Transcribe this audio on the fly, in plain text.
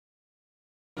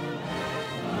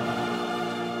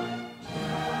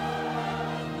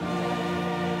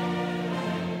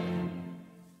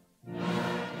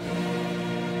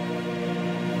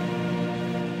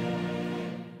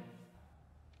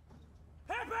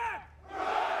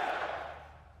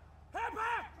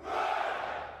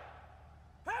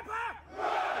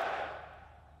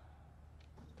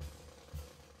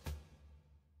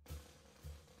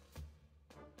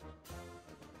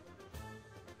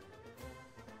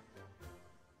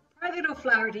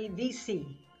O'Flaherty, V.C.,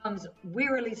 comes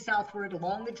wearily southward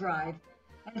along the drive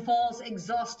and falls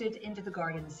exhausted into the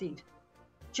garden seat.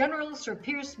 General Sir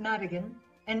Pierce Madigan,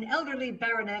 an elderly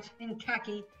baronet in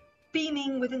khaki,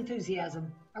 beaming with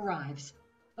enthusiasm, arrives.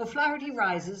 O'Flaherty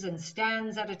rises and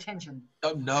stands at attention.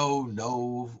 Oh,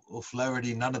 no,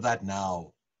 O'Flaherty, none of that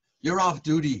now. You're off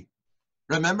duty.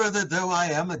 Remember that though I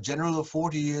am a general of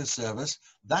 40 years' service,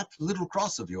 that little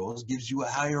cross of yours gives you a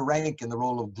higher rank in the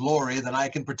role of glory than I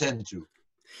can pretend to.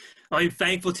 I'm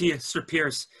thankful to you, Sir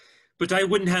Pierce, but I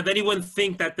wouldn't have anyone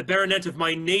think that the baronet of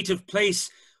my native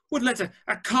place would let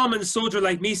a common soldier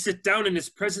like me sit down in his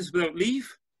presence without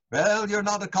leave. Well, you're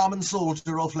not a common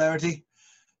soldier, O'Flaherty.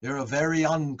 You're a very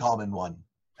uncommon one,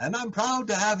 and I'm proud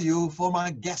to have you for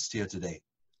my guest here today.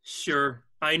 Sure,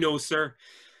 I know, sir.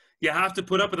 You have to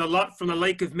put up with a lot from the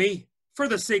like of me, for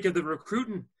the sake of the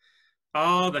recruiting.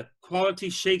 Oh, the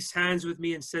quality shakes hands with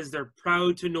me and says they're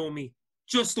proud to know me,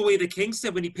 just the way the king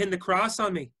said when he pinned the cross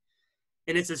on me.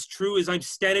 And it's as true as I'm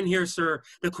standing here, sir.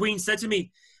 The queen said to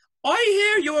me, "I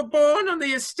hear you were born on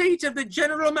the estate of the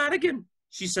General Madigan,"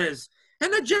 she says,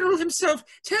 "and the general himself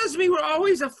tells me we're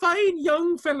always a fine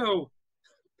young fellow."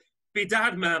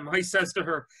 "Bedad, ma'am," I says to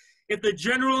her, "if the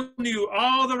general knew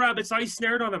all the rabbits I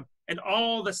snared on him, and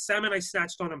all the salmon I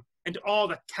snatched on him, and all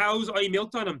the cows I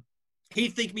milked on him,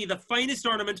 he'd think me the finest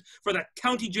ornament for the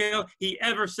county jail he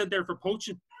ever sent there for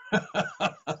poaching."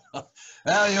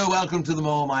 Well, you're welcome to them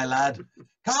all, my lad.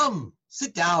 Come,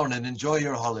 sit down and enjoy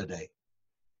your holiday.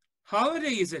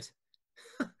 Holiday, is it?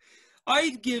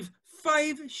 I'd give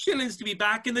 5 shillings to be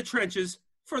back in the trenches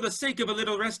for the sake of a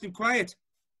little rest and quiet.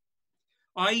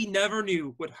 I never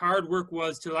knew what hard work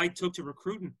was till I took to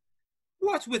recruiting.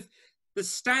 What with the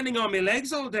standing on my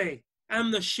legs all day,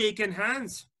 and the shaking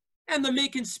hands, and the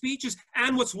making speeches,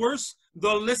 and what's worse,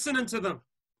 the listening to them,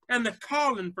 and the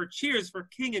calling for cheers for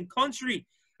king and country,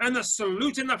 and the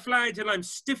saluting the flag till I'm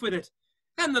stiff with it,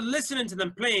 and the listening to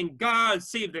them playing God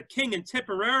Save the King in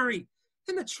Tipperary,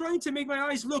 and the trying to make my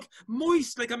eyes look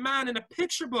moist like a man in a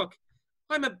picture book.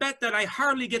 I'm a bet that I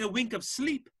hardly get a wink of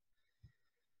sleep.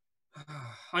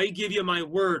 I give you my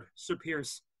word, Sir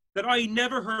Pierce, that I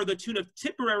never heard the tune of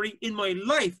Tipperary in my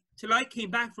life till I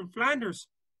came back from Flanders.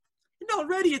 And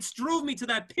already it's drove me to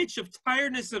that pitch of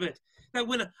tiredness of it, that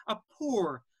when a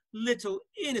poor, little,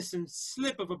 innocent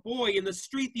slip of a boy in the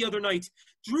street the other night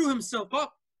drew himself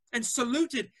up and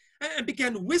saluted and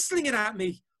began whistling it at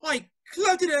me, I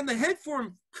clouted it on the head for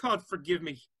him. God forgive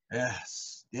me.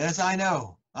 Yes, I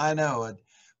know. And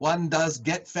one does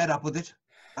get fed up with it.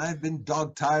 I've been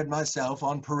dog-tired myself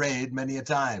on parade many a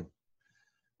time.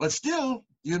 But still,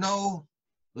 you know,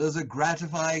 there's a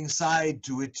gratifying side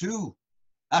to it too.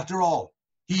 After all,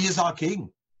 he is our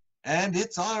king, and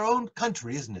it's our own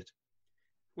country, isn't it?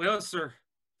 Well, sir,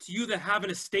 to you that have an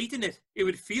estate in it, it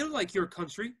would feel like your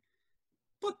country.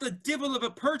 But the divil of a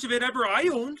perch of it ever I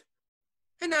owned.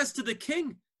 And as to the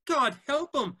king, God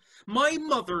help him, my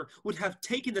mother would have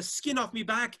taken the skin off me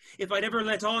back if I'd ever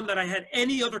let on that I had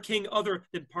any other king other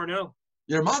than Parnell.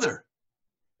 Your mother?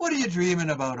 What are you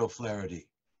dreaming about, O'Flaherty?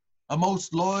 A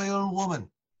most loyal woman,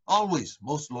 always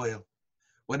most loyal.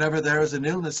 Whenever there is an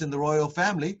illness in the royal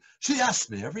family, she asks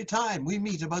me every time we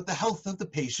meet about the health of the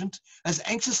patient as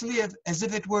anxiously as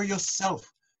if it were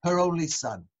yourself, her only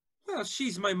son. Well,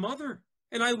 she's my mother,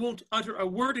 and I won't utter a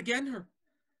word again her.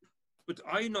 But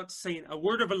I'm not saying a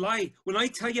word of a lie when I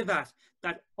tell you that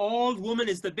old woman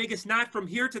is the biggest gnat from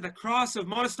here to the cross of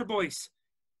Monaster Boyce.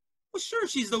 Well, sure,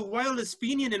 she's the wildest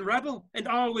Fenian and rebel, and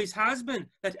always has been,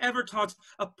 that ever taught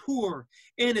a poor,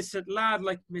 innocent lad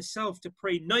like myself to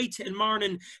pray night and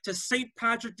morning to St.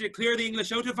 Patrick to clear the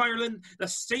English out of Ireland, the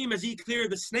same as he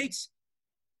cleared the snakes.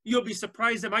 You'll be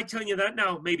surprised at my telling you that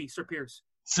now, maybe, Sir Pierce.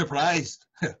 Surprised?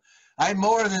 I'm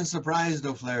more than surprised,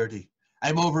 O'Flaherty.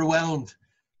 I'm overwhelmed.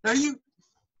 Are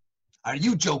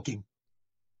you joking?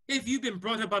 If you've been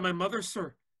brought up by my mother,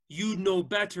 sir, you'd know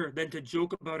better than to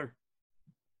joke about her.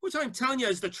 What I'm telling you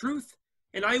is the truth,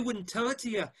 and I wouldn't tell it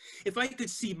to you if I could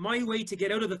see my way to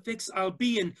get out of the fix I'll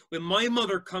be in when my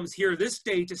mother comes here this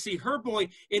day to see her boy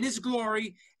in his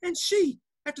glory, and she,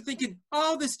 after thinking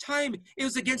all this time it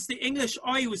was against the English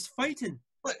I was fighting.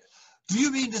 What, do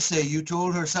you mean to say you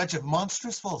told her such a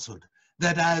monstrous falsehood,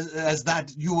 that as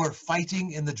that you were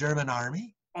fighting in the German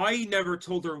army? I never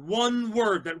told her one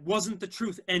word that wasn't the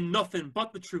truth, and nothing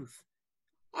but the truth.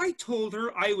 I told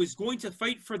her I was going to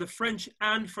fight for the French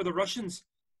and for the Russians.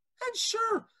 And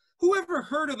sure, whoever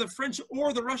heard of the French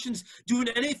or the Russians doing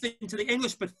anything to the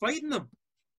English but fighting them?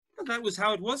 And that was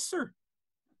how it was, sir.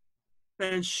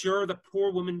 Then sure the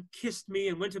poor woman kissed me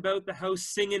and went about the house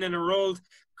singing in her old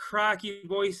cracky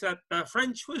voice that the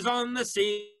French was on the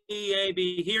sea,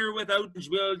 be here without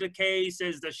will decay,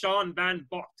 says the Sean Van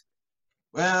Bot.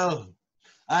 Well,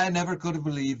 I never could have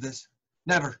believed this.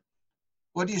 Never.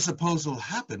 What do you suppose will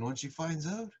happen when she finds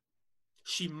out?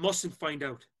 She mustn't find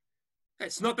out.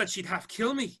 It's not that she'd half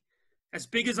kill me, as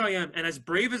big as I am and as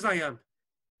brave as I am.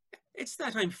 It's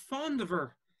that I'm fond of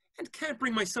her and can't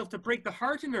bring myself to break the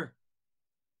heart in her.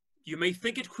 You may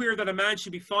think it queer that a man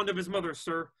should be fond of his mother,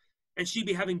 sir, and she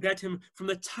be having bet him from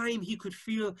the time he could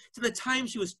feel to the time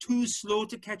she was too slow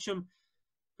to catch him.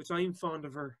 But I'm fond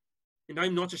of her, and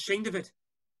I'm not ashamed of it.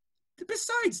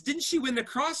 Besides, didn't she win the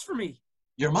cross for me?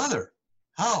 Your mother?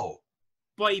 How?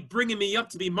 By bringing me up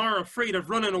to be more afraid of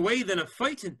running away than of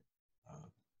fighting.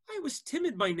 I was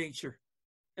timid by nature,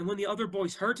 and when the other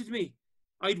boys hurted me,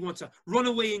 I'd want to run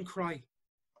away and cry.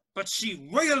 But she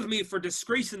railed me for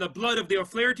disgracing the blood of the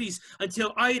O'Flahertys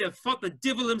until I'd have fought the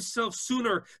devil himself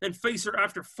sooner than face her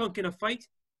after funking a fight.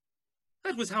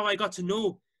 That was how I got to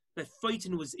know that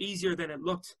fighting was easier than it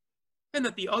looked, and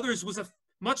that the others was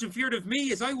much afeard of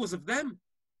me as I was of them,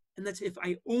 and that if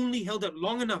I only held out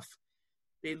long enough,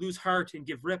 they'd lose heart and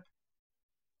give rip.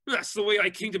 That's the way I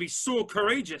came to be so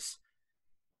courageous.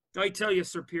 I tell you,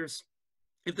 Sir Pierce,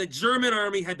 if the German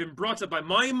army had been brought up by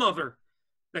my mother,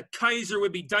 the Kaiser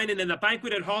would be dining in the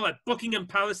banqueted hall at Buckingham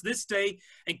Palace this day,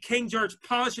 and King George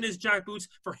polishing his jackboots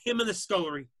for him in the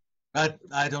scullery. But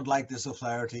I don't like this,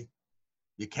 O'Flaherty.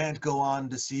 You can't go on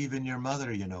deceiving your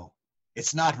mother, you know.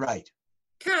 It's not right.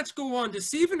 Can't go on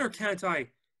deceiving her, can't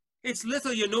I? It's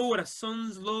little you know what a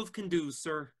son's love can do,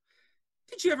 sir.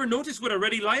 Did you ever notice what a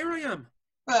ready liar I am?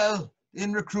 Well,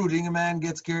 in recruiting, a man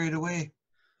gets carried away.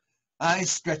 I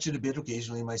stretch it a bit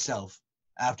occasionally myself.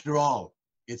 After all,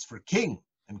 it's for king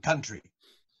and country.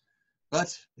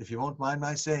 But, if you won't mind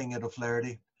my saying it,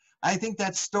 O'Flaherty, I think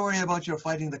that story about your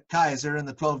fighting the Kaiser and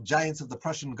the 12 giants of the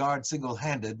Prussian Guard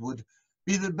single-handed would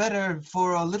be the better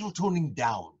for a little toning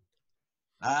down.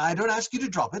 I don't ask you to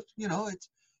drop it, you know,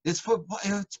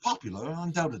 it's popular,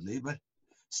 undoubtedly, but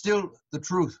still, the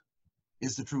truth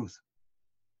is the truth.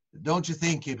 Don't you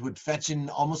think it would fetch in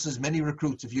almost as many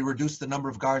recruits if you reduced the number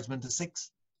of guardsmen to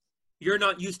 6? You're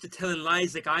not used to telling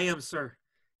lies like I am, sir.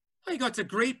 I got to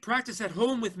great practice at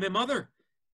home with my mother.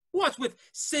 What with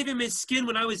saving my skin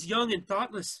when I was young and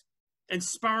thoughtless, and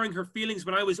sparring her feelings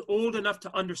when I was old enough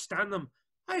to understand them.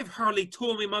 I have hardly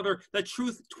told my mother the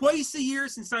truth twice a year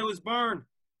since I was born.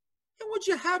 And would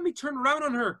you have me turn around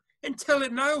on her and tell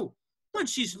it now, when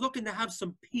she's looking to have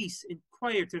some peace and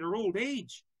quiet in her old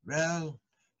age? Well,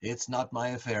 it's not my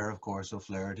affair, of course,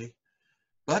 O'Flaherty.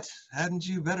 But hadn't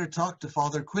you better talk to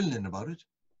Father Quinlan about it?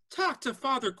 Talk to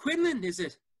Father Quinlan, is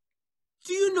it?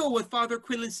 Do you know what Father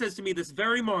Quinlan says to me this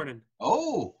very morning?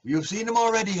 Oh, you've seen him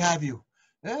already, have you?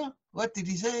 Yeah, what did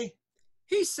he say?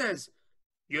 He says,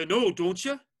 you know, don't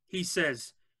you? He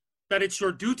says, that it's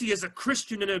your duty as a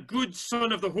Christian and a good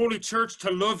son of the Holy Church to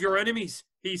love your enemies,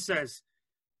 he says.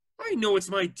 I know it's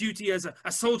my duty as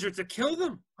a soldier to kill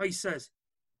them, I says.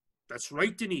 That's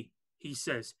right, Denny, he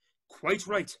says. Quite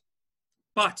right.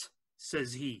 But,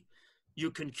 says he, you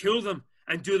can kill them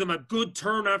and do them a good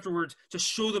turn afterwards to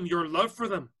show them your love for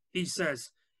them, he says.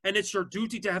 And it's your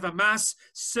duty to have a mass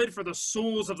said for the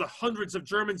souls of the hundreds of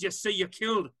Germans you say you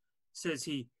killed, says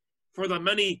he. For the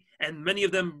many, and many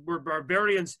of them were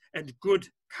barbarians and good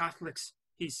Catholics,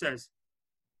 he says.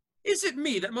 Is it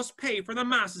me that must pay for the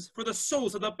masses for the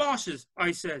souls of the Boches,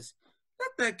 I says.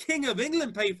 Let the King of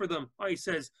England pay for them, I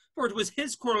says, for it was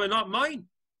his quarrel and not mine.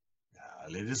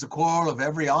 Well, it is a quarrel of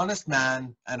every honest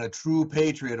man and a true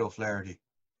patriot, O'Flaherty.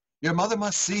 Your mother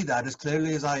must see that as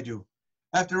clearly as I do.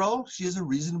 After all, she is a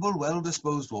reasonable,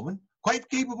 well-disposed woman, quite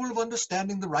capable of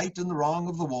understanding the right and the wrong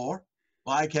of the war.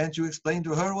 Why can't you explain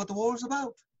to her what the war is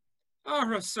about?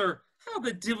 Sir, how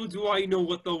the devil do I know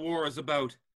what the war is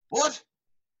about? What?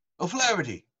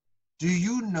 O'Flaherty, do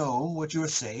you know what you're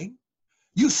saying?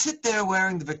 You sit there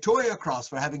wearing the Victoria Cross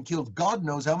for having killed God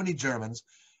knows how many Germans,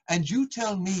 and you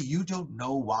tell me you don't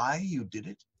know why you did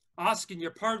it? Asking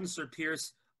your pardon, Sir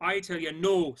Pierce, I tell you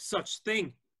no such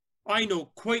thing. I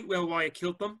know quite well why I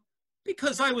killed them.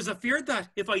 Because I was afeard that,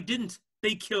 if I didn't,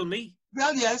 they'd kill me.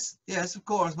 Well, yes, of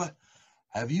course, but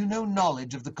have you no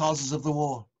knowledge of the causes of the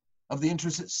war, of the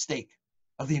interests at stake,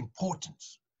 of the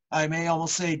importance, I may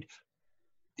almost say,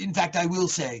 in fact, I will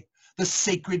say, the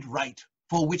sacred right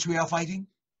for which we are fighting?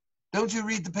 Don't you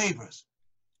read the papers?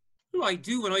 Well, I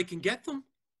do when I can get them.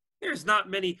 There's not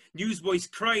many newsboys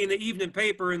crying the evening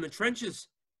paper in the trenches.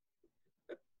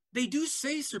 They do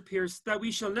say, Sir Pierce, that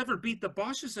we shall never beat the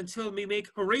Boches until we make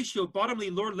Horatio Bottomley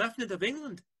Lord Lieutenant of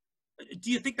England.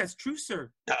 Do you think that's true,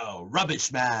 sir? Oh,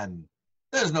 rubbish, man.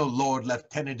 There's no Lord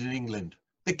Lieutenant in England.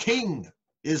 The King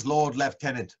is Lord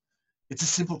Lieutenant. It's a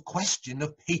simple question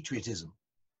of patriotism.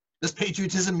 Does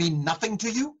patriotism mean nothing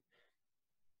to you?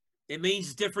 It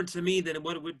means different to me than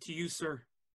what it would to you, sir.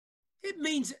 It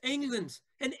means England,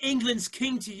 and England's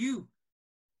king to you.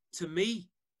 To me,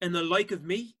 and the like of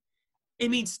me. It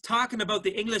means talking about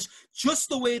the English just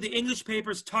the way the English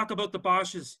papers talk about the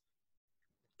Boches.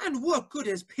 And what good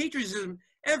has patriotism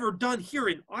ever done here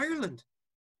in Ireland?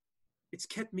 It's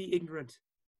kept me ignorant,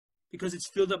 because it's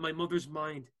filled up my mother's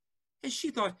mind, and she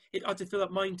thought it ought to fill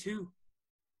up mine too.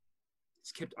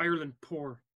 It's kept Ireland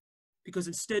poor, because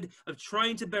instead of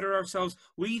trying to better ourselves,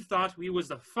 we thought we was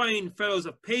the fine fellows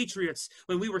of patriots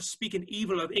when we were speaking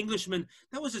evil of Englishmen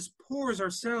that was as poor as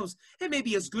ourselves, and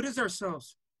maybe as good as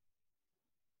ourselves.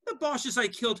 The Boches I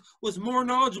killed was more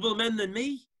knowledgeable men than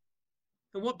me.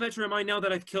 And what better am I now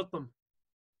that I've killed them?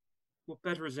 What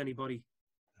better is anybody?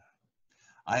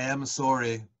 I am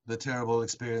sorry the terrible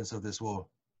experience of this war.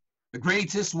 The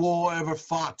greatest war ever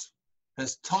fought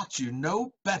has taught you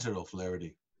no better,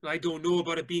 O'Flaherty. I don't know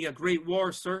about it being a great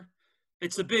war, sir.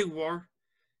 It's a big war,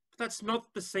 but that's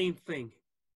not the same thing.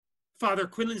 Father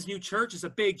Quinlan's new church is a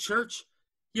big church.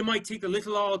 You might take the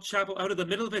little old chapel out of the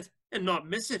middle of it and not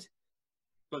miss it.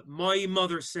 But my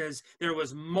mother says there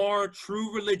was more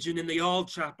true religion in the old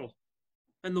chapel.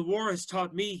 And the war has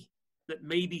taught me that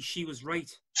maybe she was right.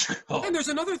 Oh. And there's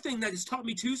another thing that has taught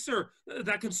me too, sir,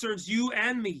 that concerns you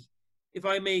and me, if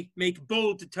I may make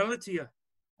bold to tell it to you.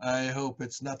 I hope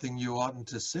it's nothing you oughtn't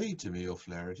to say to me,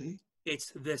 O'Flaherty.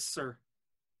 It's this, sir,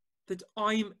 that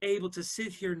I'm able to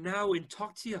sit here now and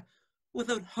talk to you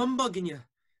without humbugging you.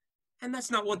 And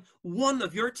that's not what one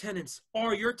of your tenants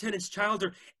or your tenant's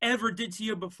childer ever did to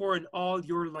you before in all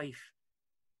your life.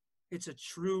 It's a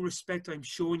true respect I'm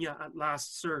showing you at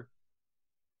last, sir.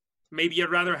 Maybe you'd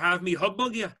rather have me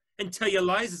humbug you and tell you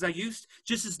lies as I used,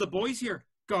 just as the boys here,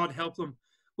 God help them,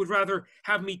 would rather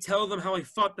have me tell them how I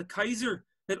fought the Kaiser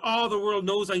that all the world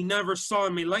knows I never saw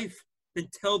in my life than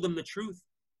tell them the truth.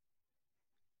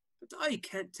 But I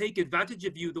can't take advantage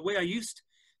of you the way I used.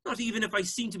 Not even if I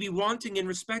seem to be wanting in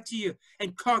respect to you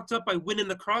and cocked up by winning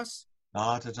the cross.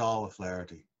 Not at all,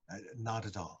 O'Flaherty. Not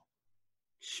at all.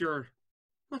 Sure,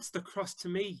 what's the cross to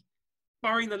me,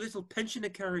 barring the little pension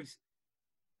it carries?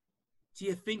 Do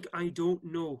you think I don't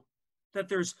know that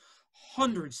there's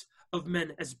hundreds of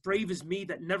men as brave as me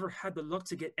that never had the luck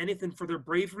to get anything for their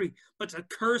bravery but a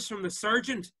curse from the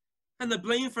sergeant and the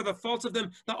blame for the faults of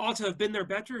them that ought to have been their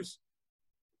betters?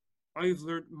 I've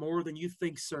learnt more than you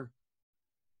think, sir.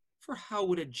 For how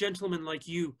would a gentleman like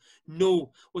you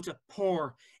know what a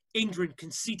poor, ignorant,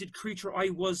 conceited creature I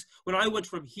was when I went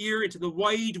from here into the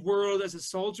wide world as a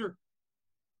soldier?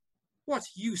 What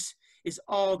use is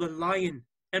all the lying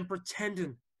and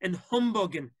pretending and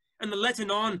humbugging and the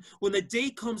letting on when the day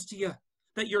comes to you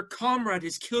that your comrade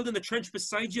is killed in the trench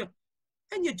beside you,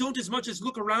 and you don't as much as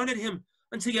look around at him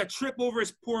until you trip over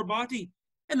his poor body,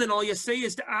 and then all you say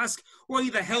is to ask why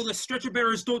the hell the stretcher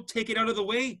bearers don't take it out of the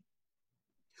way?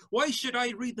 Why should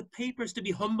I read the papers to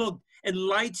be humbugged and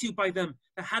lied to by them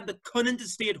that had the cunning to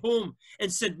stay at home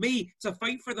and send me to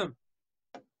fight for them?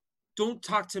 Don't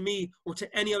talk to me or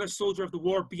to any other soldier of the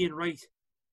war being right.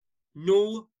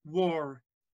 No war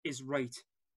is right.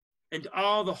 And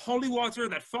all the holy water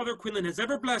that Father Quinlan has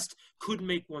ever blessed could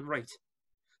make one right.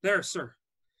 There, sir.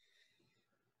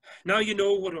 Now you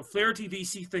know what O'Flaherty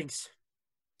VC thinks.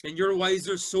 And you're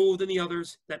wiser so than the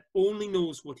others that only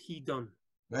knows what he done.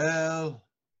 Well,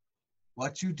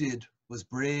 what you did was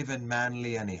brave and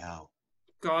manly anyhow.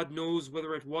 God knows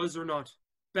whether it was or not.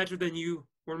 Better than you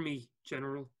or me,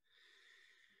 General.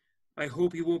 I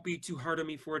hope you won't be too hard on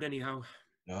me for it anyhow.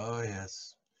 Oh,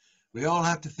 yes. We all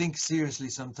have to think seriously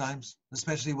sometimes,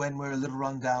 especially when we're a little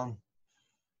run down.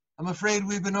 I'm afraid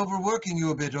we've been overworking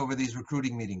you a bit over these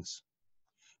recruiting meetings.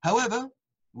 However,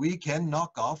 we can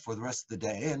knock off for the rest of the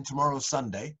day, and tomorrow's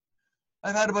Sunday.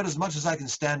 I've had about as much as I can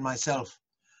stand myself.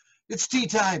 It's tea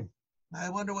time. I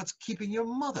wonder what's keeping your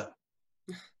mother.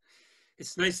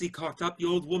 It's nicely cocked up. The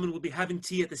old woman will be having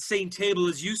tea at the same table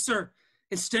as you, sir,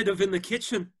 instead of in the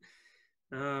kitchen.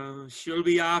 She'll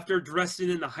be after dressing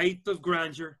in the height of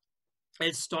grandeur,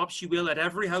 and stop she will at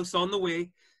every house on the way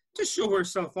to show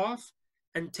herself off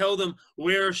and tell them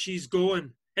where she's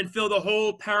going and fill the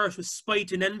whole parish with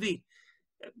spite and envy.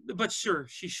 But sure,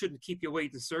 she shouldn't keep you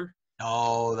waiting, sir.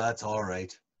 Oh, that's all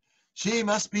right. She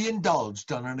must be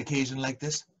indulged on an occasion like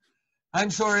this. I'm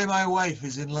sorry my wife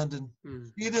is in London.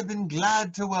 She'd have been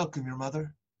glad to welcome your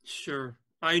mother. Sure,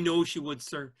 I know she would,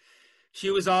 sir. She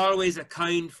was always a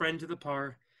kind friend to the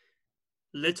par.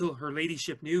 Little her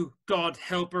ladyship knew, God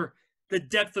help her, the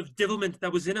depth of devilment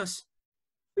that was in us.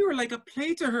 We were like a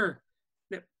play to her.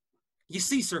 Now, you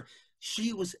see, sir,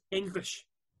 she was English.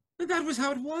 And that was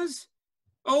how it was.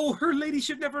 Oh, her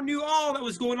ladyship never knew all that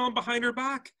was going on behind her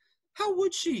back. How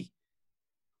would she?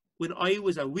 When I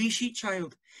was a wee sheet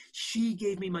child, she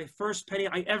gave me my first penny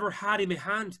I ever had in my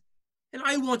hand. And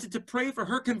I wanted to pray for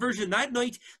her conversion that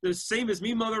night, the same as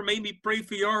me mother made me pray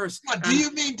for yours. What, do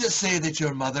you mean to say that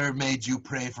your mother made you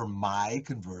pray for my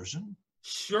conversion?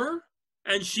 Sure.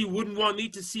 And she wouldn't want me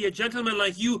to see a gentleman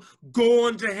like you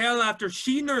going to hell after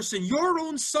she nursing your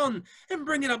own son and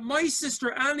bringing up my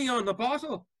sister Annie on the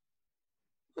bottle.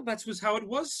 Well, that was how it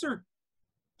was, sir.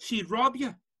 She'd rob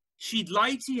you. She'd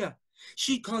lie to you.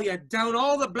 She'd call you down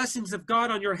all the blessings of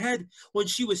God on your head when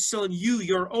she was selling you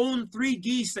your own 3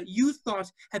 geese that you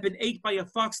thought had been ate by a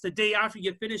fox the day after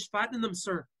you finished fattening them,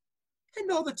 sir.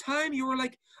 And all the time you were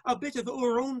like a bit of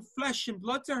her own flesh and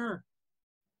blood to her.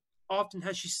 Often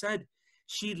has she said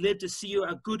she'd live to see you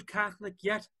a good Catholic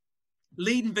yet,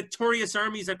 leading victorious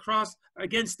armies across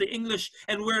against the English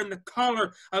and wearing the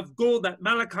collar of gold that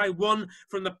Malachi won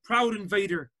from the proud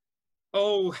invader.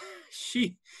 Oh,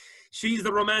 she's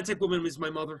the romantic woman, is my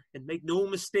mother, and make no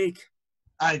mistake.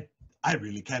 I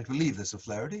really can't believe this,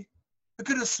 O'Flaherty. I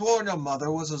could have sworn your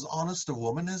mother was as honest a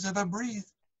woman as ever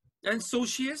breathed. And so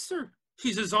she is, sir.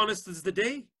 She's as honest as the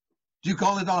day. Do you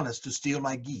call it honest to steal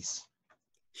my geese?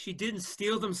 She didn't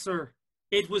steal them, sir.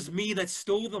 It was me that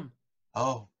stole them.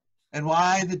 Oh, and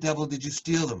why the devil did you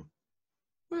steal them?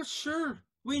 Well, sure.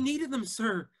 We needed them,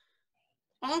 sir.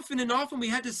 Often and often we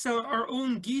had to sell our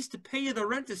own geese to pay you the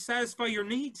rent to satisfy your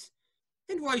needs.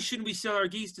 And why shouldn't we sell our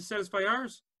geese to satisfy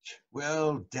ours?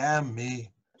 Well, damn me.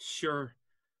 Sure.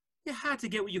 You had to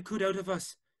get what you could out of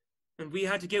us. And we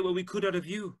had to get what we could out of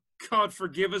you. God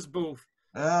forgive us both.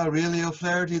 Ah, really,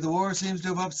 O'Flaherty, the war seems to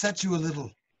have upset you a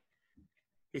little.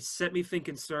 It set me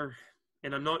thinking, sir,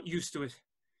 and I'm not used to it.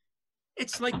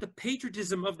 It's like the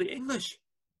patriotism of the English.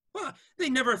 Well, they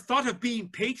never thought of being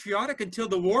patriotic until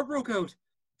the war broke out.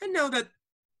 And now that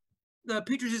the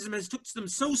patriotism has took to them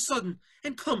so sudden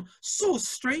and come so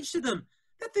strange to them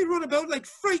that they run about like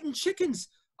frightened chickens,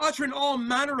 uttering all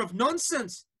manner of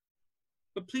nonsense.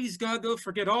 But please God, they'll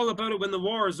forget all about it when the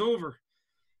war is over.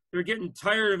 They're getting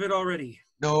tired of it already.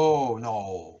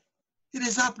 No. It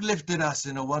has uplifted us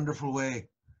in a wonderful way.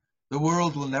 The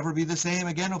world will never be the same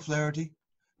again, O'Flaherty.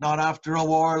 Not after a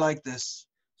war like this.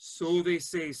 So they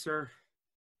say, sir.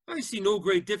 I see no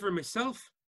great difference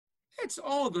myself. It's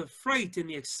all the fright and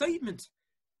the excitement.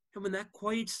 And when that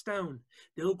quiets down,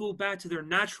 they'll go back to their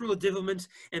natural devilment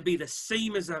and be the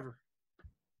same as ever.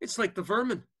 It's like the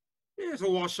vermin.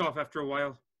 It'll wash off after a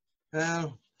while.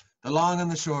 Well, the long and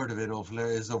the short of it,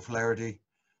 O'Flaherty,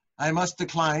 I must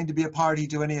decline to be a party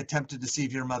to any attempt to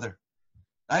deceive your mother.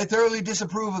 I thoroughly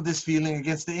disapprove of this feeling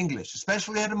against the English,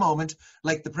 especially at a moment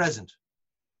like the present.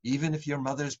 Even if your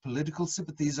mother's political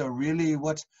sympathies are really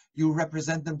what you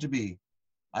represent them to be,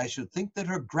 I should think that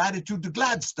her gratitude to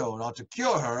Gladstone ought to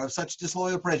cure her of such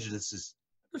disloyal prejudices.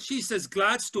 But she says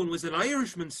Gladstone was an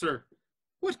Irishman, sir.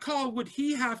 What call would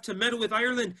he have to meddle with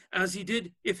Ireland as he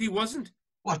did if he wasn't?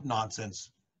 What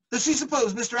nonsense. Does she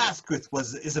suppose Mr. Asquith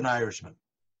is an Irishman?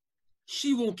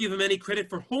 She won't give him any credit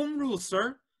for home rule,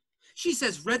 sir. She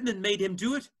says Redmond made him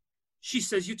do it. She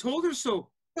says you told her so.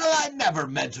 Well, I never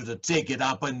meant her to take it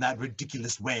up in that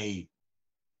ridiculous way.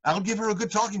 I'll give her a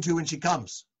good talking to when she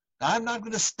comes. I'm not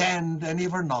going to stand any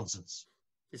of her nonsense.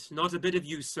 It's not a bit of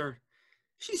use, sir.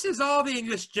 She says all the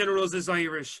English generals is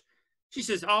Irish. She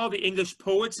says all the English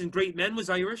poets and great men was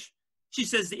Irish. She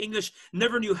says the English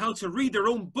never knew how to read their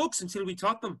own books until we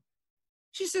taught them.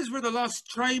 She says we're the lost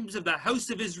tribes of the house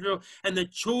of Israel and the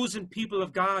chosen people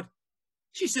of God.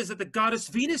 She says that the goddess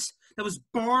Venus, that was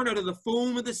born out of the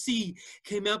foam of the sea,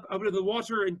 came up out of the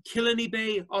water in Killiney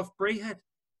Bay off Braehead.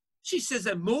 She says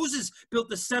that Moses built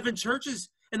the 7 churches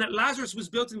and that Lazarus was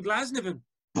built in Glasnevin.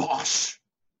 Bosh!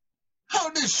 How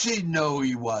does she know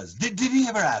he was? Did he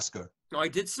ever ask her? I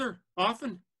did, sir,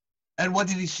 often. And what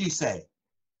did she say?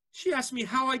 She asked me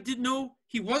how I did know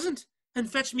he wasn't and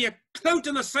fetched me a clout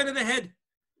on the side of the head.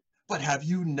 But have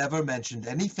you never mentioned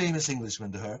any famous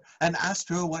Englishman to her and asked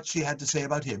her what she had to say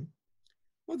about him?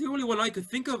 Well, the only one I could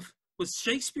think of was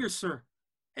Shakespeare, sir.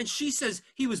 And she says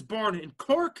he was born in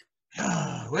Cork.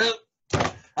 Well,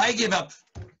 I give up.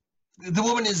 The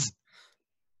woman is...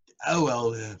 Oh,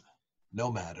 well, no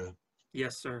matter.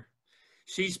 Yes, sir.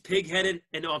 She's pig-headed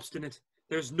and obstinate.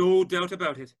 There's no doubt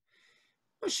about it.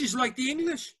 But she's like the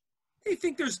English. They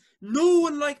think there's no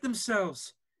one like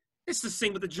themselves. It's the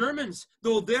same with the Germans,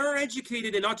 though they're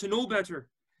educated and ought to know better.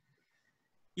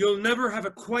 You'll never have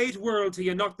a quiet world till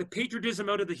you knock the patriotism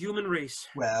out of the human race.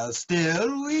 Well,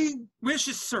 still, we...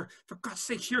 Wishes, sir. For God's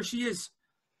sake, here she is.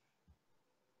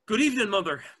 Good evening,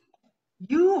 Mother.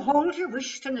 You hold your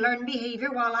wish and learn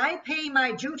behaviour while I pay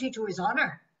my duty to his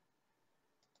honour.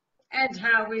 And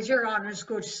how is your honour's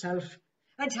good self?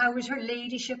 And how is her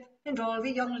ladyship and all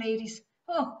the young ladies?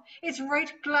 Oh, it's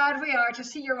right glad we are to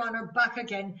see your honour back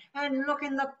again and look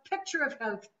in the picture of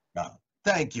health.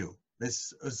 Thank you,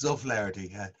 Miss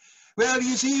O'Flaherty. Well,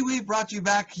 you see, we've brought you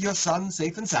back your son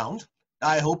safe and sound.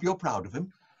 I hope you're proud of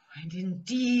him. And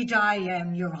indeed I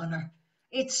am, your honour.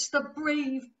 It's the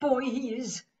brave boy he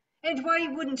is. And why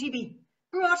wouldn't he be?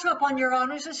 Brought up on your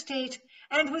honour's estate,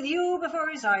 and with you before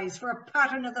his eyes for a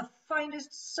pattern of the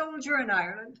finest soldier in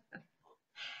Ireland.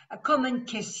 Come and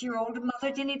kiss your old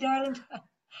mother, Dinny, darling.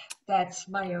 That's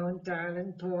my own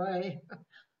darling boy.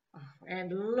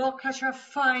 And look at your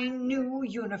fine new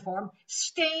uniform,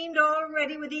 stained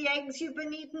already with the eggs you've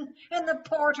been eating and the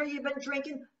porter you've been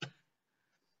drinking.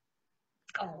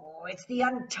 Oh, it's the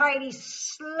untidy,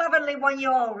 slovenly one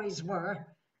you always were.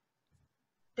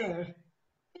 There,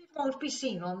 it won't be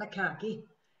seen on the khaki.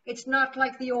 It's not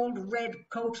like the old red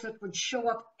coat that would show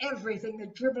up everything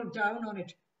that dribbled down on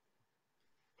it.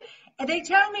 And they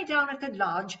tell me down at the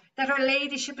lodge that her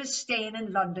ladyship is staying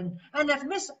in London and that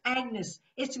Miss Agnes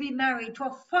is to be married to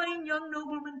a fine young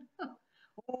nobleman.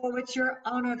 Oh, it's your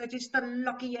honour that is the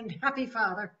lucky and happy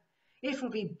father. It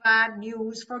will be bad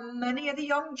news for many of the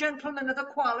young gentlemen of the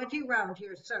quality round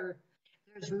here, sir.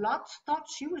 There's lots thought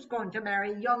she was going to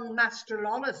marry young Master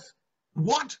Lawless.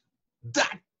 What?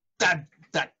 That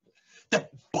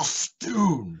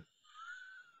buffoon!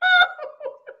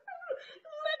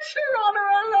 Let your honour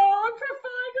alone for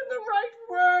finding the right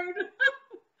word.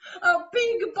 A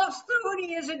big buffoon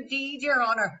he is indeed, your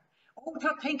honour. Oh,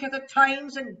 to think of the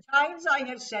times and times I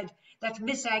have said that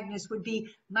Miss Agnes would be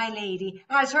my lady,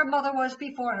 as her mother was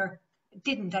before her.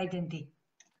 Didn't I, Dinty?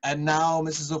 And now,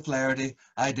 Mrs. O'Flaherty,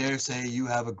 I dare say you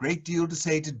have a great deal to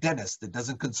say to Dennis that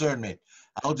doesn't concern me.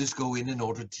 I'll just go in and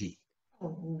order tea. Oh,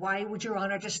 why would your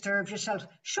honour disturb yourself?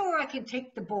 Sure, I can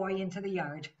take the boy into the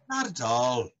yard. Not at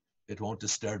all. It won't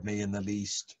disturb me in the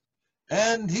least.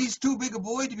 And he's too big a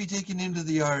boy to be taken into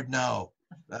the yard now.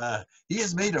 He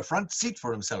has made a front seat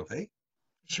for himself, eh?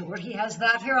 Sure he has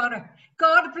that, your honour.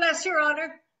 God bless your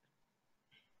honour.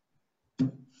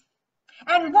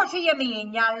 And what do you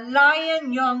mean, you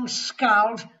lying young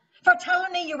scald, for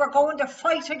telling me you were going to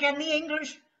fight again the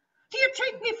English? Do you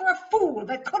take me for a fool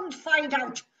that couldn't find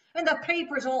out? And the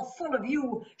paper's all full of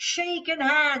you shaking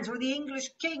hands with the English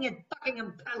king at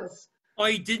Buckingham Palace.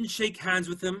 I didn't shake hands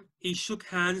with him. He shook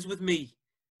hands with me.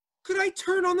 Could I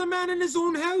turn on the man in his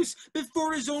own house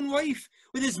before his own wife,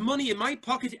 with his money in my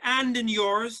pocket and in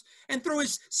yours, and throw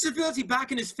his civility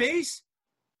back in his face?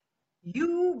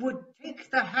 You would take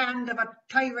the hand of a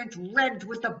tyrant red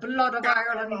with the blood of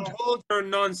Ireland. Hold your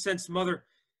nonsense, Mother.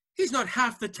 He's not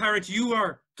half the tyrant you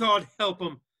are, God help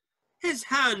him. His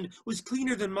hand was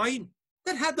cleaner than mine,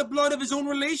 that had the blood of his own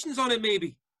relations on it,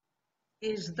 maybe.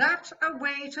 Is that a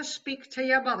way to speak to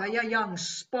your mother, you young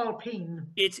spalpeen?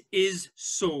 It is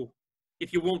so,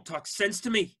 if you won't talk sense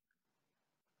to me.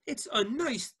 It's a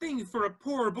nice thing for a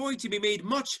poor boy to be made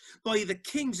much by the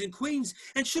kings and queens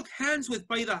and shook hands with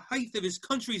by the height of his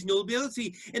country's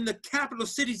nobility in the capital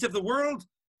cities of the world.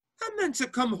 And then to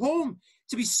come home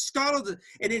to be scalded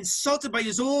and insulted by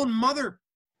his own mother.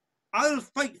 I'll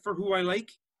fight for who I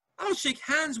like. I'll shake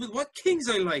hands with what kings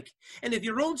I like. And if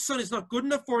your own son is not good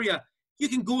enough for you, you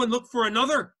can go and look for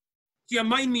another. Do you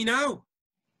mind me now?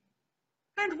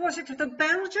 And was it the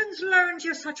Belgians learned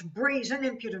you such brazen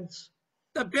impudence?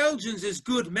 The Belgians is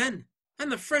good men,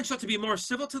 and the French ought to be more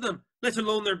civil to them, let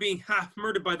alone their being half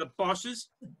murdered by the Boches.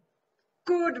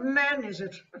 Good men, is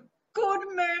it? Good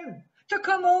men, to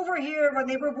come over here when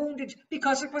they were wounded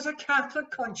because it was a Catholic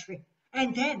country,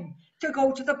 and then to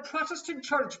go to the Protestant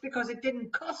church because it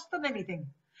didn't cost them anything,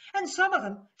 and some of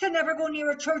them to never go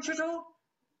near a church at all.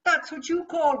 That's what you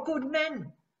call good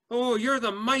men. Oh, you're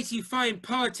the mighty fine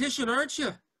politician, aren't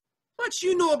you? What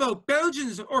you know about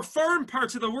Belgians or foreign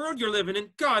parts of the world you're living in,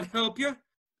 God help you.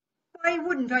 Why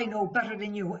wouldn't I know better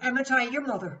than you? Amn't I your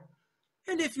mother?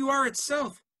 And if you are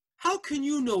itself, how can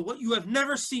you know what you have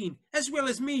never seen, as well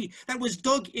as me, that was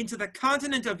dug into the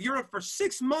continent of Europe for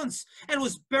 6 months and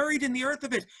was buried in the earth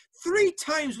of it 3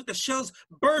 times with the shells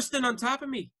bursting on top of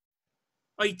me?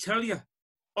 I tell you,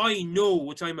 I know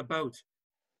what I'm about.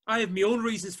 I have my own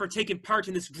reasons for taking part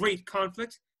in this great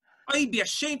conflict. I'd be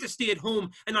ashamed to stay at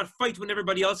home and not fight when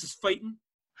everybody else is fighting.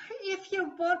 If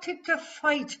you wanted to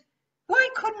fight, why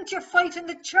couldn't you fight in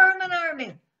the German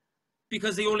army?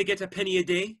 Because they only get a penny a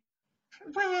day.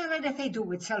 Well, and if they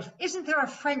do itself, isn't there a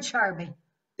French army?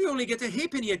 They only get a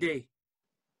halfpenny a day.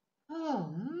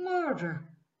 Oh, murder.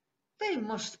 They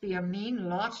must be a mean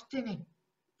lot, Dinny.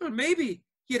 Or maybe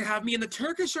he'd have me in the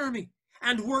Turkish army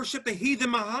and worship the heathen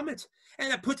Mohammed.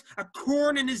 And I put a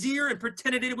corn in his ear and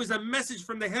pretended it was a message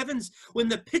from the heavens when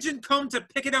the pigeon come to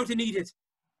pick it out and eat it.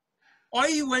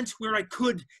 I went where I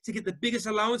could to get the biggest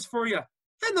allowance for you,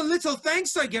 and the little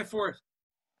thanks I get for it.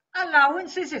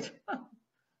 Allowance, is it?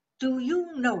 Do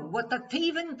you know what the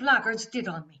thieving blackguards did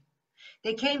on me?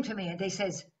 They came to me and they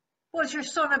says, was your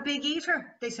son a big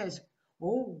eater? They says,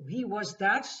 oh, he was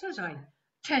that, says I.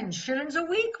 10 shillings a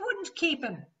week wouldn't keep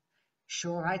him.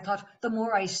 Sure, I thought the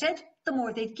more I said, the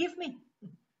more they'd give me.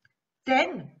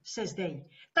 Then, says they,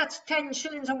 that's 10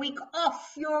 shillings a week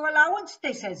off your allowance,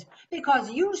 they says, because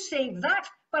you saved that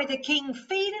by the king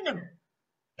feeding him.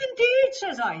 Indeed,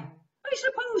 says I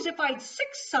suppose if I'd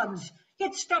 6 sons,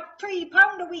 you'd stop £3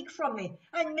 a week from me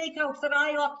and make out that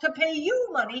I ought to pay you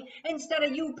money instead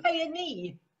of you paying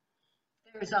me.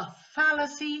 There's a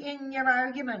fallacy in your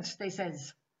argument, they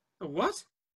says. A what?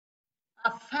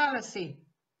 A fallacy.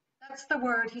 That's the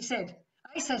word, he said.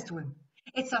 I says to him,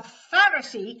 it's a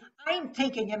Pharisee, I'm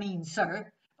thinking you mean,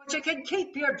 sir. But you can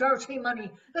keep your dirty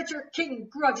money that your king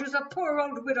grudges a poor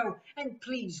old widow, and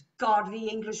please God the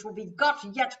English will be got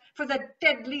yet for the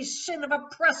deadly sin of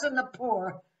oppressing the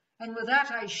poor. And with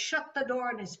that I shut the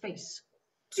door in his face.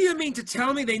 Do you mean to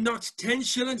tell me they knocked 10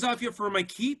 shillings off you for my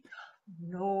keep?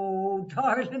 No,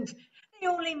 darling, they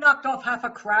only knocked off half a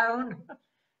crown.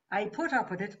 I put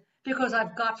up with it because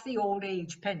I've got the old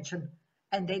age pension,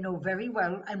 and they know very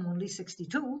well I'm only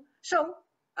 62, so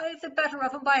I've the better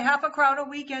of them by half a crown a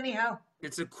week anyhow.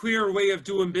 It's a queer way of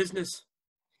doing business.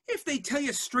 If they tell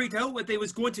you straight out what they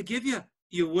was going to give you,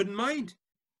 you wouldn't mind.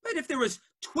 But if there was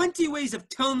 20 ways of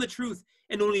telling the truth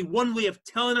and only one way of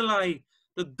telling a lie,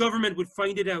 the government would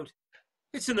find it out.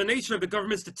 It's in the nature of the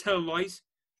governments to tell lies.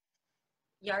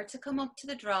 You're to come up to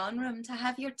the drawing room to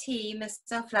have your tea,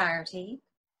 Mrs. O'Flaherty.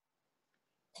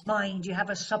 Mind you have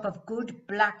a sup of good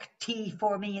black tea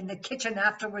for me in the kitchen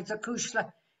afterwards,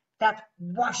 Acushla. That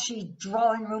washy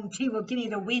drawing room tea will give me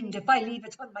the wind if I leave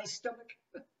it on my stomach.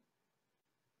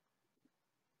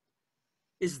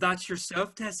 Is that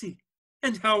yourself, Tessie?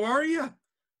 And how are you?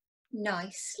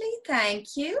 Nicely, thank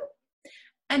you.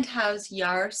 And how's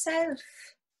yourself?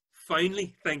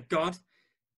 Finally, thank God.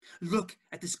 Look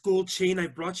at this gold chain I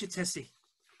brought you, Tessie.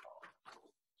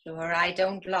 Sure, I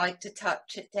don't like to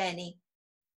touch it, Denny.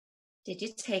 Did you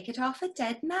take it off a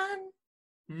dead man?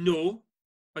 No,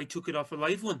 I took it off a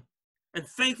live one. And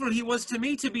thankful he was to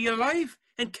me to be alive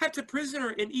and kept a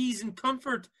prisoner in ease and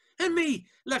comfort, and me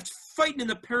left fighting in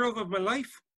the peril of my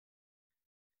life.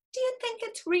 Do you think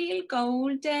it's real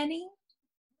gold, Denny?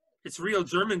 It's real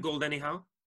German gold anyhow.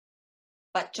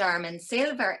 But German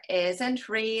silver isn't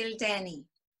real, Denny.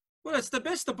 Well, it's the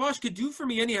best the Bosch could do for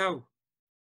me anyhow.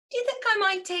 Do you think I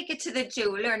might take it to the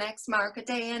jeweller next market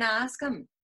day and ask him?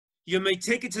 You may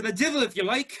take it to the devil if you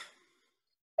like.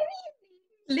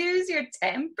 Lose your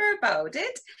temper about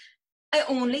it. I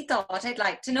only thought I'd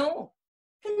like to know.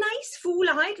 The nice fool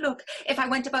I'd look if I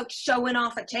went about showing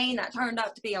off a chain that turned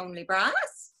out to be only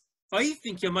brass. I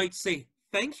think you might say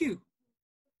thank you.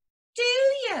 Do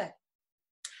you?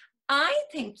 I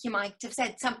think you might have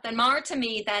said something more to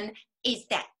me than, is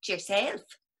that yourself?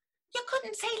 You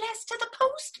couldn't say less to the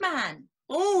postman.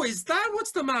 Oh, is that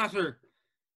what's the matter?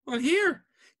 Well, here,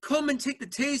 come and take the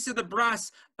taste of the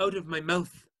brass out of my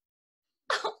mouth.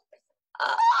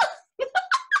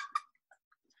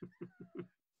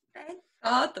 Thank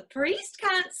God the priest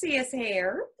can't see us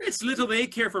here. It's little they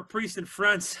care for priests in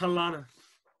France, Alana.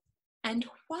 And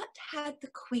what had the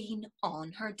Queen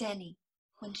on her, Denny,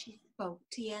 when she spoke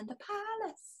to you in the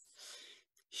palace?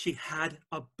 She had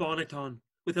a bonnet on,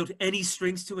 without any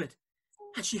strings to it.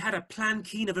 And she had a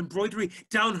planquin of embroidery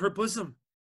down her bosom.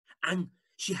 And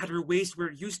she had her waist where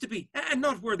it used to be, and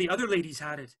not where the other ladies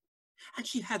had it. And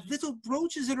she had little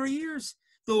brooches in her ears,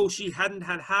 though she hadn't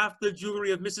had half the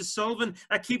jewellery of Mrs. Sullivan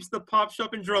that keeps the pop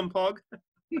shop in Drumpog.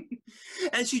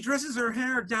 And she dresses her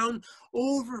hair down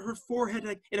over her forehead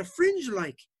like in a fringe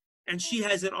like, and she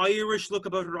has an Irish look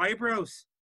about her eyebrows.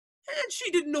 And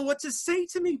she didn't know what to say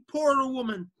to me, poor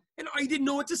woman. And I didn't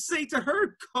know what to say to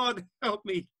her, God help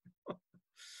me.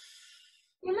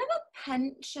 You'll have a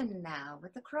pension now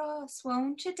with the cross,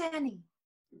 won't you, Denny?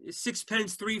 6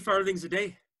 pence, 3 farthings a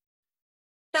day.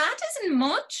 That isn't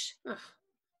much.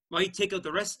 Might take out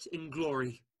the rest in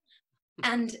glory.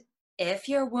 And if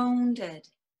you're wounded,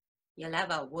 you'll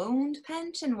have a wound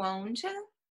pension, won't you?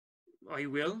 I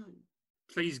will,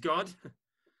 please God.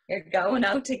 You're going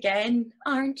out again,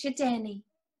 aren't you, Denny?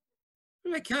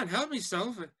 Well, I can't help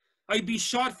myself. I'd be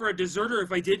shot for a deserter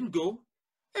if I didn't go.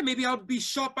 And maybe I'll be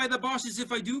shot by the bosses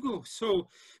if I do go. So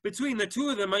between the two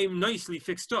of them, I'm nicely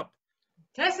fixed up.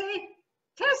 Tessie!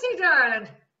 Tessie, darling!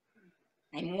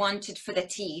 I'm wanted for the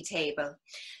tea table.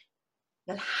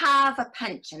 You'll have a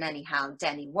pension anyhow,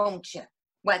 Denny, won't you?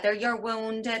 Whether you're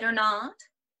wounded or not.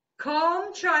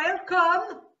 Come, child,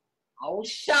 come! Oh,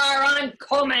 sure, I'm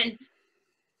coming.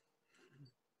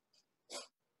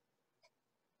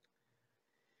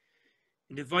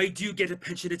 And if I do get a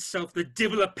pension itself, the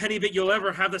divil a penny that you'll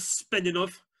ever have the spending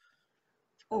of.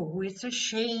 Oh, it's a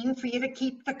shame for you to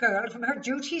keep the girl from her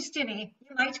duties, Dinny.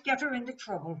 You might get her into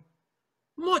trouble.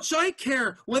 Much I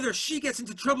care whether she gets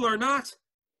into trouble or not.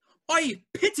 I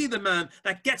pity the man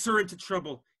that gets her into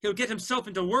trouble. He'll get himself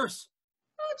into worse.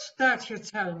 What's that you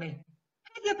tell me?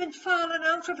 Have you been falling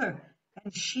out of her?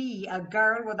 And she, a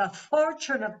girl with a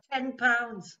fortune of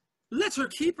 £10. Let her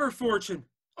keep her fortune.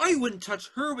 I wouldn't touch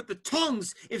her with the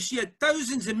tongs if she had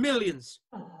thousands and millions.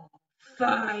 Oh,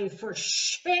 fie, for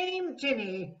shame,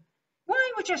 Dinny.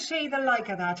 Why would you say the like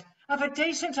of that, of a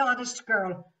decent, honest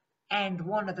girl, and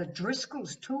one of the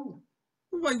Driscolls, too?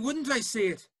 Why wouldn't I say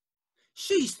it?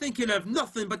 She's thinking of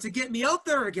nothing but to get me out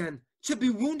there again, to be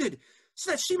wounded,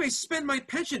 so that she may spend my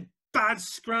pension. Bad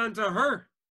scran to her.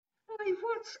 Why,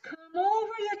 what's come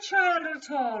over you, child,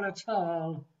 at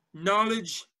all?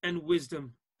 Knowledge and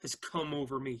wisdom has come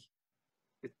over me,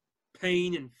 with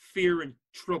pain and fear and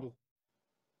trouble.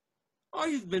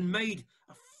 I've been made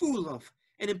a fool of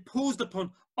and imposed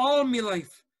upon all my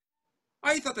life.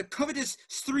 I thought the covetous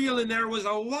Striel in there was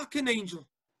a walking angel.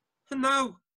 And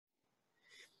now,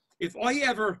 if I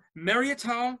ever marry at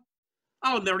all,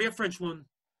 I'll marry a French one.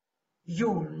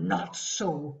 You'll not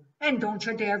so, and don't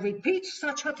you dare repeat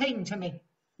such a thing to me.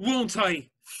 Won't I,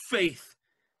 faith?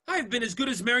 I've been as good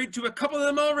as married to a couple of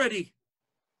them already.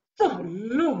 The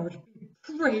Lord be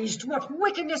praised! What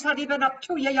wickedness had he been up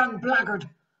to, you young blackguard?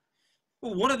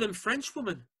 Well, one of them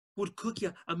Frenchwomen would cook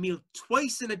you a meal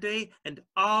twice in a day, and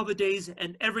all the days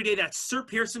and every day that Sir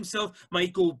Pierce himself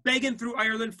might go begging through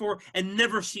Ireland for and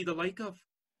never see the like of.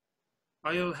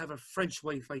 I'll have a French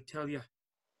wife, I tell you.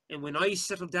 And when I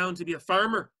settle down to be a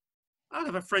farmer, I'll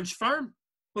have a French farm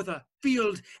with a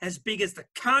field as big as the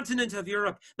continent of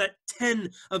Europe that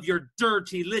 10 of your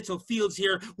dirty little fields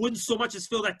here wouldn't so much as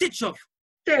fill that ditch of.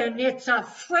 Then it's a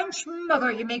French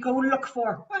mother you may go look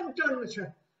for. I'm done with you.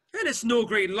 And it's no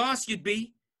great loss you'd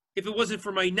be, if it wasn't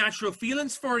for my natural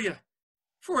feelings for you.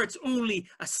 For it's only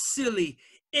a silly,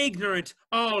 ignorant,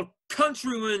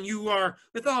 all-countryman you are,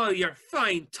 with all your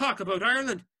fine talk about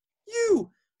Ireland.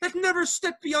 You, that never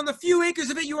stepped beyond the few acres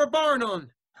of it you were born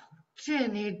on.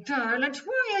 Jenny, darling,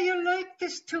 why are you like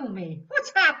this to me?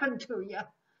 What's happened to you?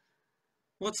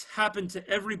 What's happened to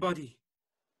everybody?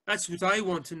 That's what I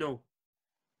want to know.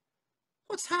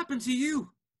 What's happened to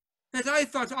you, that I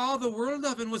thought all the world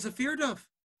of and was afeard of?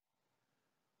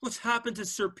 What's happened to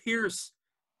Sir Pierce,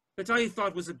 that I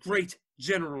thought was a great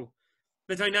general,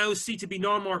 that I now see to be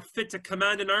no more fit to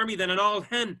command an army than an all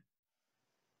hen?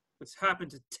 What's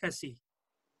happened to Tessie,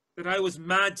 that I was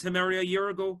mad to marry a year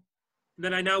ago, and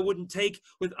that I now wouldn't take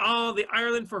with all the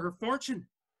Ireland for her fortune?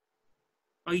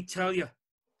 I tell you,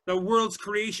 the world's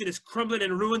creation is crumbling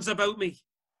in ruins about me.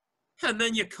 And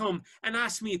then you come and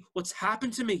ask me what's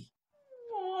happened to me.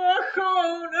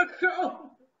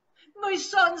 Oh, my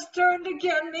son's turned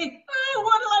again me. Oh,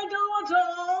 what'll I do at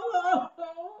all?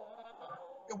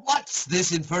 What's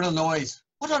this infernal noise?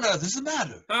 What on earth is the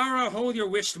matter? Ara, hold your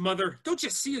wish, mother. Don't you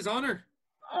see his honour?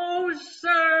 Oh,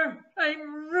 sir,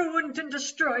 I'm ruined and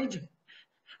destroyed.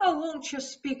 Oh, won't you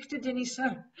speak to Dinny,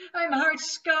 sir? I'm hard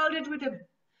scalded with him.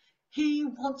 He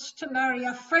wants to marry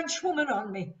a Frenchwoman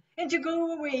on me, and to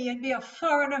go away and be a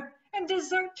foreigner, and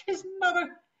desert his mother,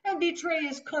 and betray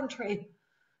his country.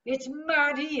 It's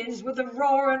mad he is with the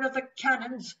roaring of the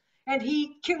cannons, and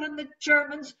he killing the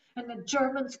Germans, and the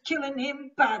Germans killing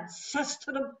him. Bad cess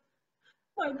to them.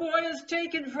 My boy is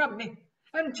taken from me,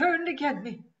 and turned against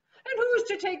me. And who's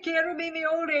to take care of me in my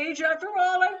old age after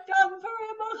all I've done for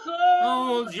him?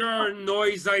 Hold your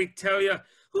noise, I tell you.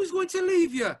 Who's going to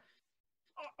leave you?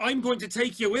 I'm going to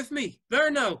take you with me. There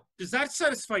now. Does that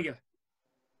satisfy you?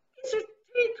 Is it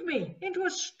take me into a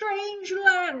strange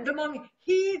land among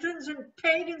heathens and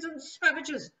pagans and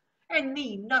savages, and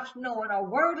me not knowing a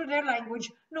word of their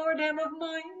language, nor them of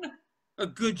mine? A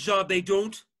good job they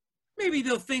don't. Maybe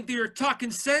they'll think that you're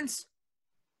talking sense.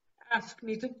 Ask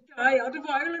me to die out of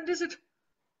Ireland, is it?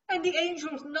 And the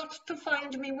angels not to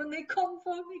find me when they come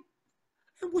for me?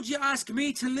 And would you ask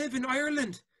me to live in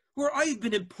Ireland, where I've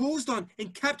been imposed on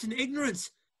and kept in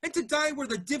ignorance, and to die where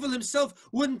the devil himself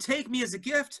wouldn't take me as a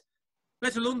gift,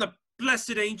 let alone the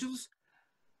blessed angels?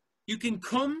 You can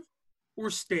come or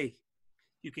stay.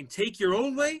 You can take your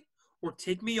old way or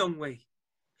take me young way.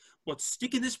 But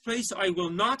stick in this place I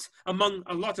will not, among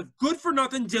a lot of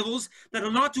good-for-nothing divils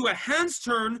that'll not do a hand's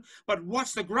turn but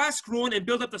watch the grass growing and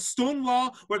build up the stone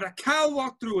wall where the cow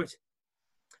walked through it.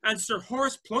 And Sir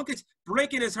Horace Plunkett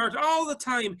breaking his heart all the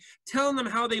time, telling them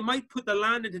how they might put the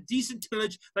land into decent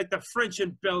tillage like the French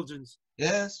and Belgians.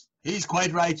 Yes, he's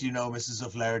quite right, you know, Mrs.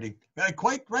 O'Flaherty.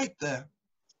 Quite right there.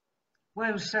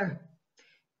 Well, sir,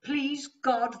 please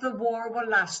God the war will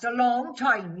last a long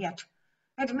time yet.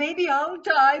 And maybe I'll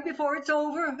die before it's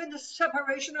over and the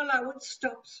separation allowance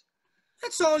stops.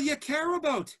 That's all you care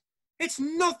about. It's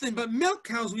nothing but milk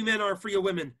cows we men are for you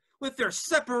women, with their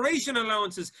separation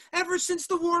allowances ever since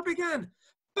the war began.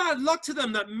 Bad luck to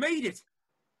them that made it.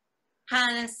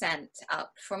 Hannah sent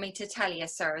up for me to tell you,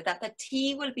 sir, that the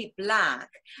tea will be black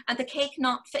and the cake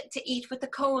not fit to eat with the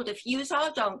cold if yous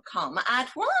all don't come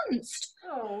at once.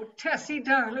 Oh, Tessie,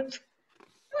 darling,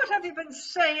 what have you been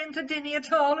saying to Dinny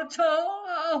at all?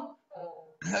 Oh.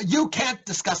 You can't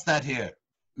discuss that here.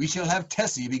 We shall have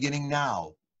Tessie beginning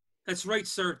now. That's right,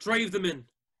 sir. Drive them in.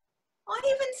 I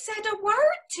haven't said a word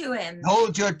to him.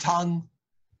 Hold your tongue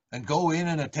and go in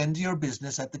and attend to your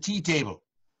business at the tea table.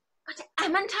 But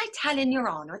amn't I telling your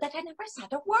honour that I never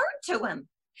said a word to him?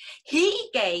 He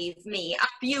gave me a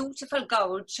beautiful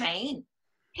gold chain.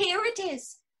 Here it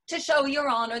is, to show your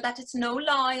honour that it's no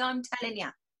lie I'm telling you.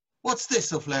 What's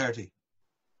this, O'Flaherty?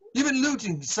 You've been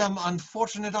looting some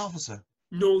unfortunate officer.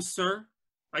 No, sir.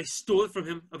 I stole it from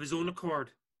him of his own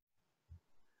accord.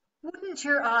 Wouldn't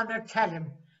your honour tell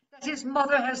him that his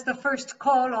mother has the first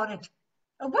call on it?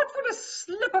 What would a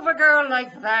slip of a girl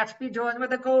like that be doing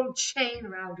with a gold chain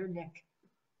round her neck?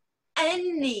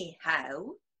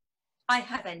 Anyhow, I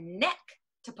have a neck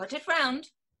to put it round,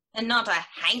 and not a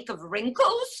hank of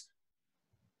wrinkles.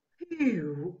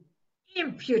 You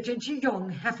impudent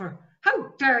young heifer!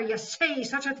 How dare you say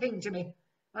such a thing to me?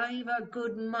 I've a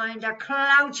good mind to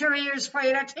clout your ears for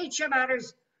you to teach you manners.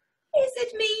 Is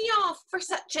it me off for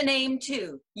such a name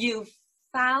too? You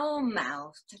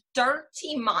foul-mouthed,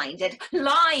 dirty-minded,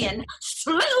 lying,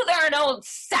 sleuthering old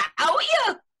sow,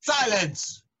 you!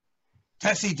 Silence!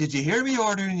 Tessie, did you hear me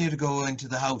ordering you to go into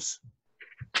the house?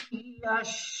 Be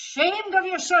ashamed of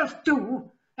yourself,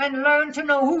 do, and learn to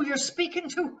know who you're speaking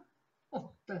to.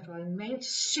 Oh, that I mayn't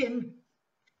sin.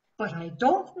 But I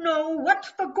don't know what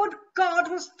the good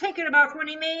God was thinking about when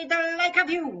he made the like of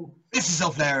you. Mrs.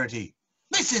 O'Flaherty!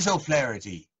 Mrs.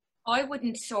 O'Flaherty! I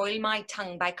wouldn't soil my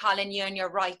tongue by calling you in your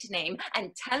right name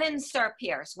and telling Sir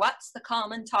Pierce what's the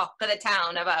common talk of the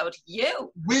town about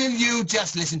you. Will you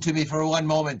just listen to me for one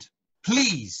moment?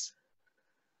 Please.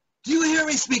 Do you hear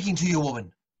me speaking to you,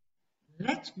 woman?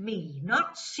 Let me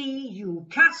not see you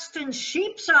casting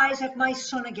sheep's eyes at my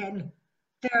son again.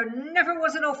 There never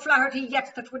was an O'Flaherty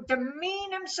yet that would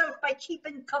demean himself by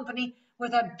keeping company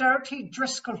with a dirty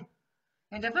Driscoll.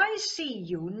 And if I see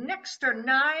you next or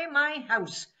nigh my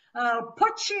house, I'll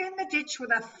put you in the ditch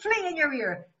with a fling in your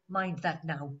ear. Mind that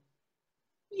now.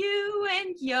 You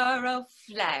and your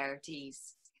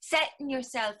O'Flahertys, setting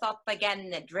yourself up again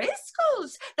the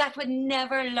Driscolls that would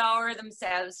never lower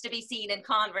themselves to be seen in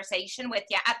conversation with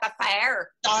you at the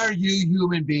fair. Are you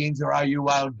human beings or are you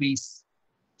wild beasts?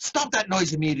 Stop that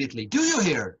noise immediately. Do you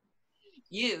hear?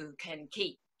 You can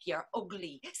keep your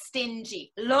ugly,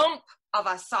 stingy lump of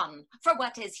a son, for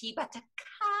what is he but a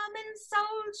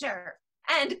common soldier?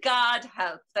 And God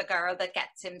help the girl that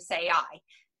gets him say aye.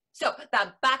 So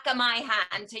the back of my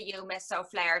hand to you, Miss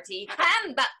O'Flaherty,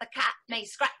 and that the cat may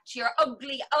scratch your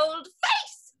ugly old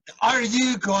face. Are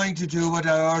you going to do what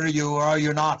I order you or are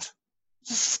you not?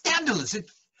 It's scandalous.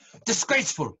 It's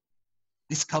disgraceful.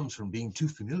 This comes from being too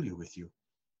familiar with you.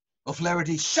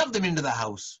 O'Flaherty, shove them into the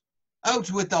house. Out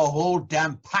with the whole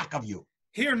damn pack of you.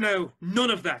 Here now,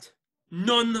 none of that.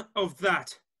 None of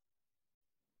that.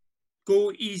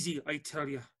 Go easy, I tell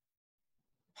you.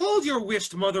 Hold your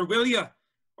wished, mother, will you?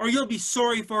 Or you'll be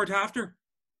sorry for it after.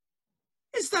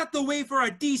 Is that the way for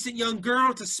a decent young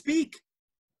girl to speak?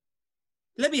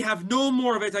 Let me have no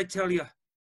more of it, I tell you.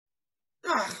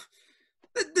 Ah,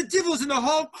 the devil's in the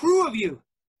whole crew of you.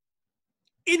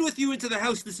 In with you into the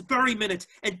house this very minute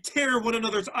and tear one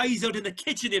another's eyes out in the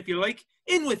kitchen if you like.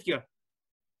 In with you.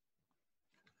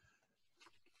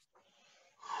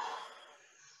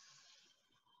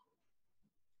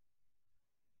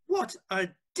 What a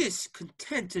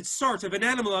discontented sort of an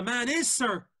animal a man is,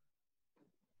 sir.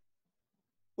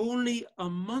 Only a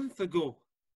month ago,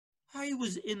 I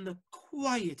was in the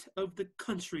quiet of the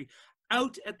country,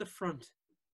 out at the front,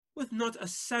 with not a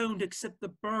sound except the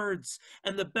birds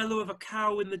and the bellow of a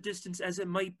cow in the distance as it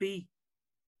might be.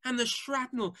 and the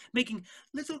shrapnel making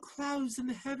little clouds in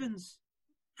the heavens,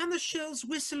 and the shells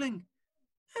whistling,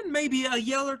 and maybe a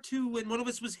yell or two when one of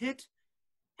us was hit.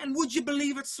 And would you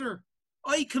believe it, sir?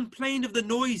 I complained of the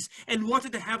noise and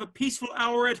wanted to have a peaceful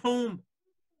hour at home.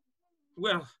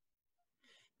 Well,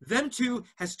 them two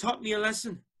has taught me a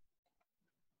lesson.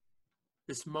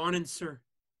 This morning, sir,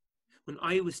 when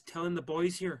I was telling the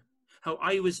boys here how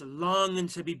I was longing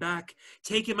to be back,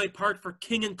 taking my part for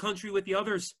king and country with the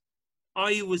others,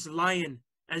 I was lying,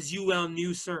 as you well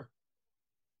knew, sir.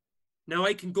 Now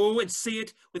I can go and say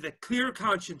it with a clear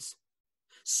conscience.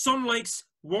 Some likes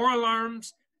war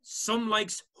alarms, some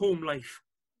likes home life.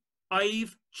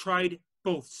 I've tried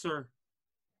both, sir.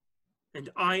 And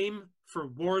I'm for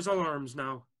war's alarms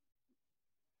now.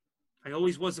 I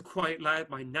always was a quiet lad,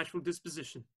 my natural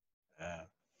disposition.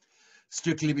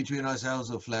 Strictly between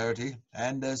ourselves, O'Flaherty,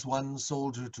 and as one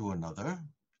soldier to another,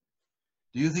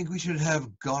 do you think we should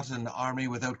have got an army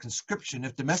without conscription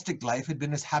if domestic life had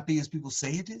been as happy as people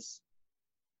say it is?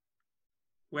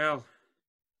 Well,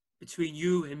 between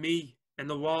you and me and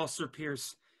the wall, Sir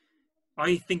Pierce,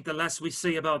 I think the less we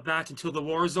say about that until the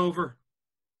war's over,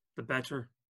 the better.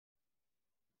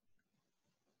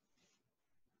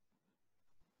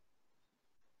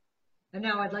 And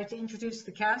now I'd like to introduce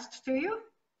the cast to you.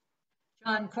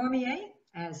 John Cormier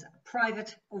as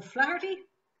Private O'Flaherty,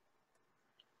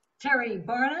 Terry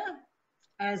Barna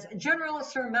as General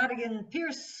Sir Madigan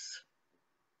Pierce,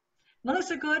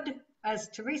 Melissa Good as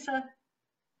Teresa,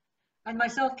 and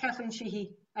myself, Kathleen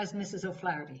Sheehy, as Mrs.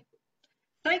 O'Flaherty.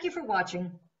 Thank you for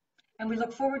watching, and we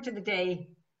look forward to the day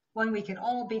when we can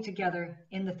all be together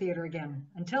in the theatre again.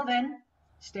 Until then,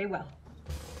 stay well.